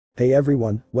Hey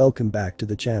everyone, welcome back to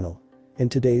the channel. In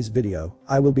today's video,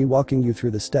 I will be walking you through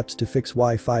the steps to fix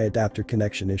Wi-Fi adapter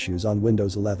connection issues on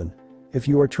Windows 11. If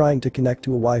you are trying to connect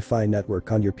to a Wi-Fi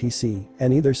network on your PC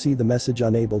and either see the message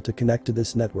unable to connect to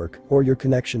this network or your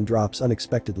connection drops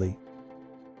unexpectedly,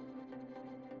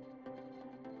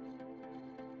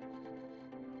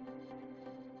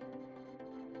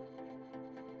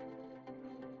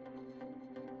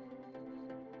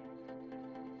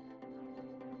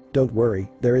 don't worry,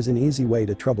 there is an easy way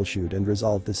to troubleshoot and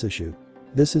resolve this issue.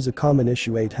 This is a common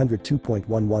issue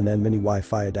 802.11n mini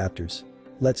Wi-Fi adapters.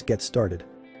 Let's get started.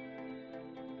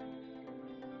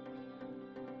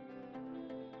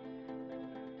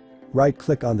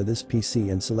 Right-click onto this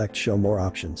PC and select Show More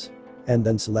Options. And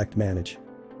then select Manage.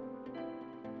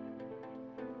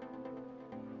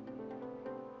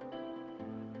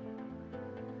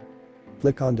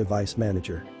 Click on Device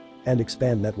Manager. And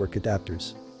expand Network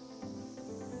Adapters.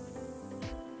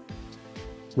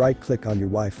 Right-click on your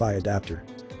Wi-Fi adapter.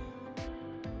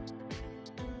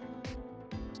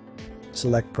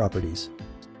 Select Properties.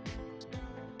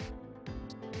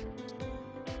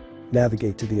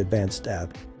 Navigate to the Advanced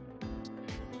tab.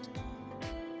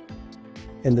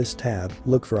 In this tab,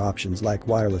 look for options like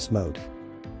Wireless Mode.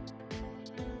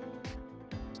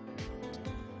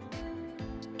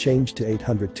 Change to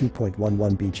 802.11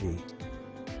 BG.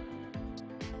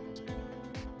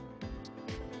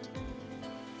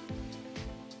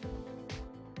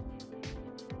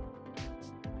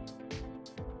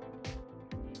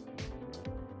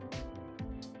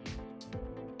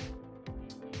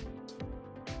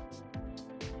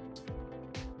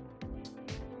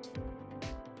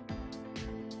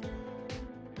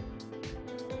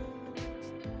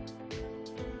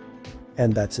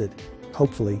 And that's it.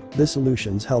 Hopefully, this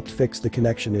solutions helped fix the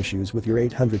connection issues with your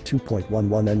 802.11n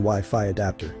Wi-Fi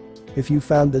adapter. If you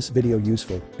found this video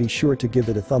useful, be sure to give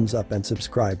it a thumbs up and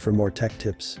subscribe for more tech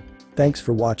tips. Thanks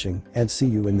for watching and see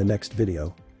you in the next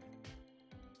video.